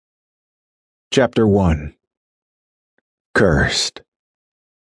Chapter 1. Cursed.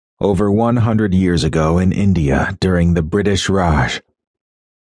 Over 100 years ago in India during the British Raj,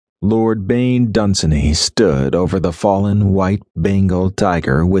 Lord Bain Dunsany stood over the fallen white Bengal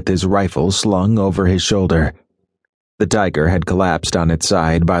tiger with his rifle slung over his shoulder. The tiger had collapsed on its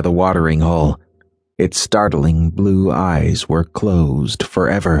side by the watering hole. Its startling blue eyes were closed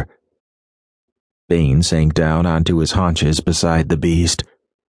forever. Bain sank down onto his haunches beside the beast.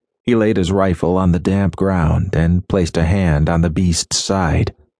 He laid his rifle on the damp ground and placed a hand on the beast's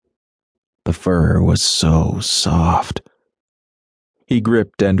side. The fur was so soft. He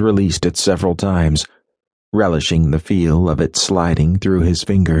gripped and released it several times, relishing the feel of it sliding through his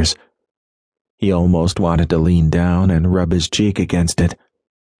fingers. He almost wanted to lean down and rub his cheek against it.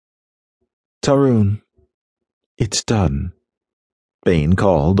 "Tarun, it's done," Bain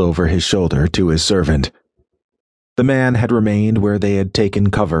called over his shoulder to his servant. The man had remained where they had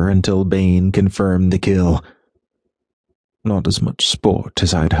taken cover until Bain confirmed the kill. "Not as much sport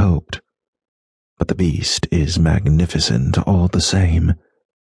as I'd hoped, but the beast is magnificent all the same.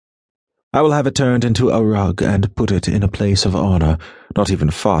 I will have it turned into a rug and put it in a place of honor. Not even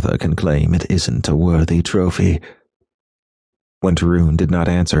Father can claim it isn't a worthy trophy." When Tarun did not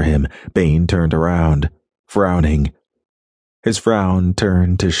answer him, Bain turned around, frowning. His frown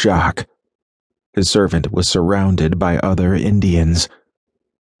turned to shock. His servant was surrounded by other Indians.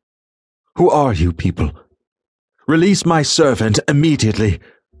 "Who are you people? Release my servant immediately."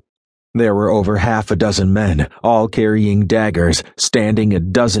 There were over half a dozen men, all carrying daggers, standing a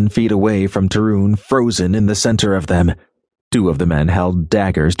dozen feet away from Tarun, frozen in the center of them. Two of the men held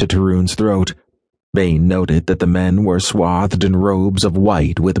daggers to Tarun's throat. Bain noted that the men were swathed in robes of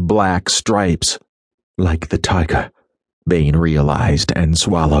white with black stripes. Like the tiger, Bain realized and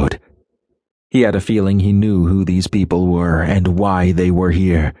swallowed. He had a feeling he knew who these people were and why they were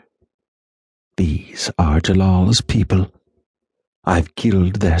here. "These are Jalal's people. I've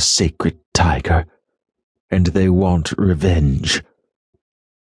killed their sacred tiger, and they want revenge."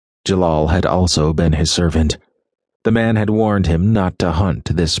 Jalal had also been his servant. The man had warned him not to hunt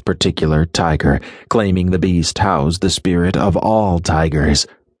this particular tiger, claiming the beast housed the spirit of all tigers.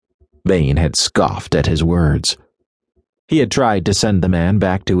 Bain had scoffed at his words. He had tried to send the man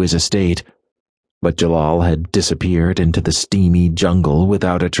back to his estate, but Jalal had disappeared into the steamy jungle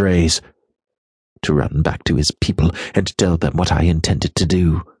without a trace. To run back to his people and tell them what I intended to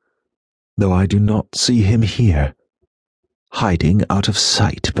do, though I do not see him here. Hiding out of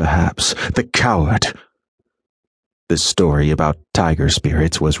sight, perhaps, the coward. This story about tiger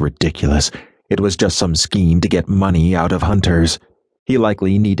spirits was ridiculous. It was just some scheme to get money out of hunters. He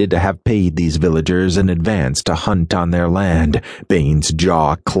likely needed to have paid these villagers in advance to hunt on their land. Bain's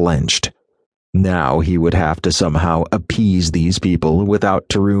jaw clenched. Now he would have to somehow appease these people without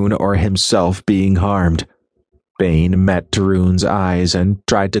Tarun or himself being harmed. Bain met Tarun's eyes and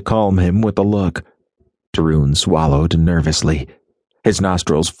tried to calm him with a look. Tarun swallowed nervously. His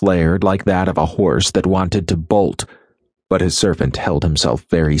nostrils flared like that of a horse that wanted to bolt, but his servant held himself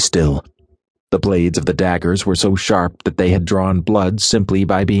very still. The blades of the daggers were so sharp that they had drawn blood simply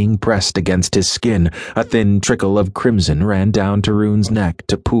by being pressed against his skin. A thin trickle of crimson ran down Tarun's neck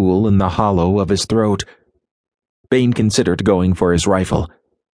to pool in the hollow of his throat. Bain considered going for his rifle,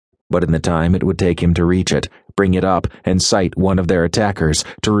 but in the time it would take him to reach it, bring it up, and sight one of their attackers,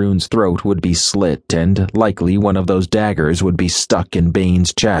 Tarun's throat would be slit and likely one of those daggers would be stuck in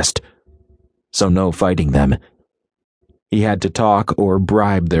Bain's chest. So no fighting them. He had to talk or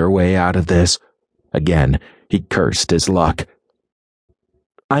bribe their way out of this. Again, he cursed his luck.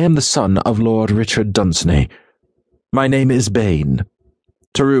 "I am the son of Lord Richard Dunsany. My name is Bain.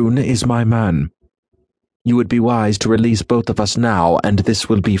 Tarun is my man. You would be wise to release both of us now, and this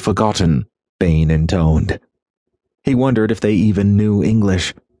will be forgotten," Bain intoned. He wondered if they even knew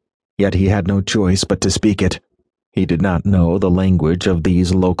English, yet he had no choice but to speak it. He did not know the language of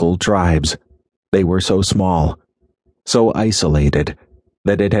these local tribes. They were so small, so isolated,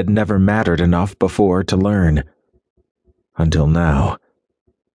 that it had never mattered enough before to learn. Until now.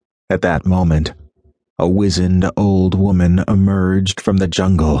 At that moment, a wizened old woman emerged from the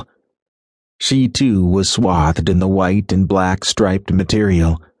jungle. She too was swathed in the white and black striped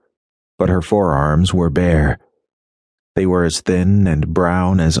material, but her forearms were bare. They were as thin and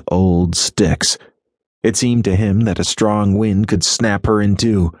brown as old sticks. It seemed to him that a strong wind could snap her in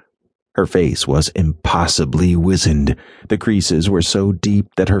two. Her face was impossibly wizened. The creases were so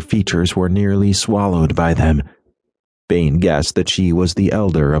deep that her features were nearly swallowed by them. Bain guessed that she was the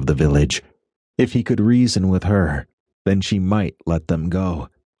elder of the village. If he could reason with her, then she might let them go.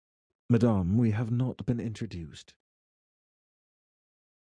 "Madame, we have not been introduced."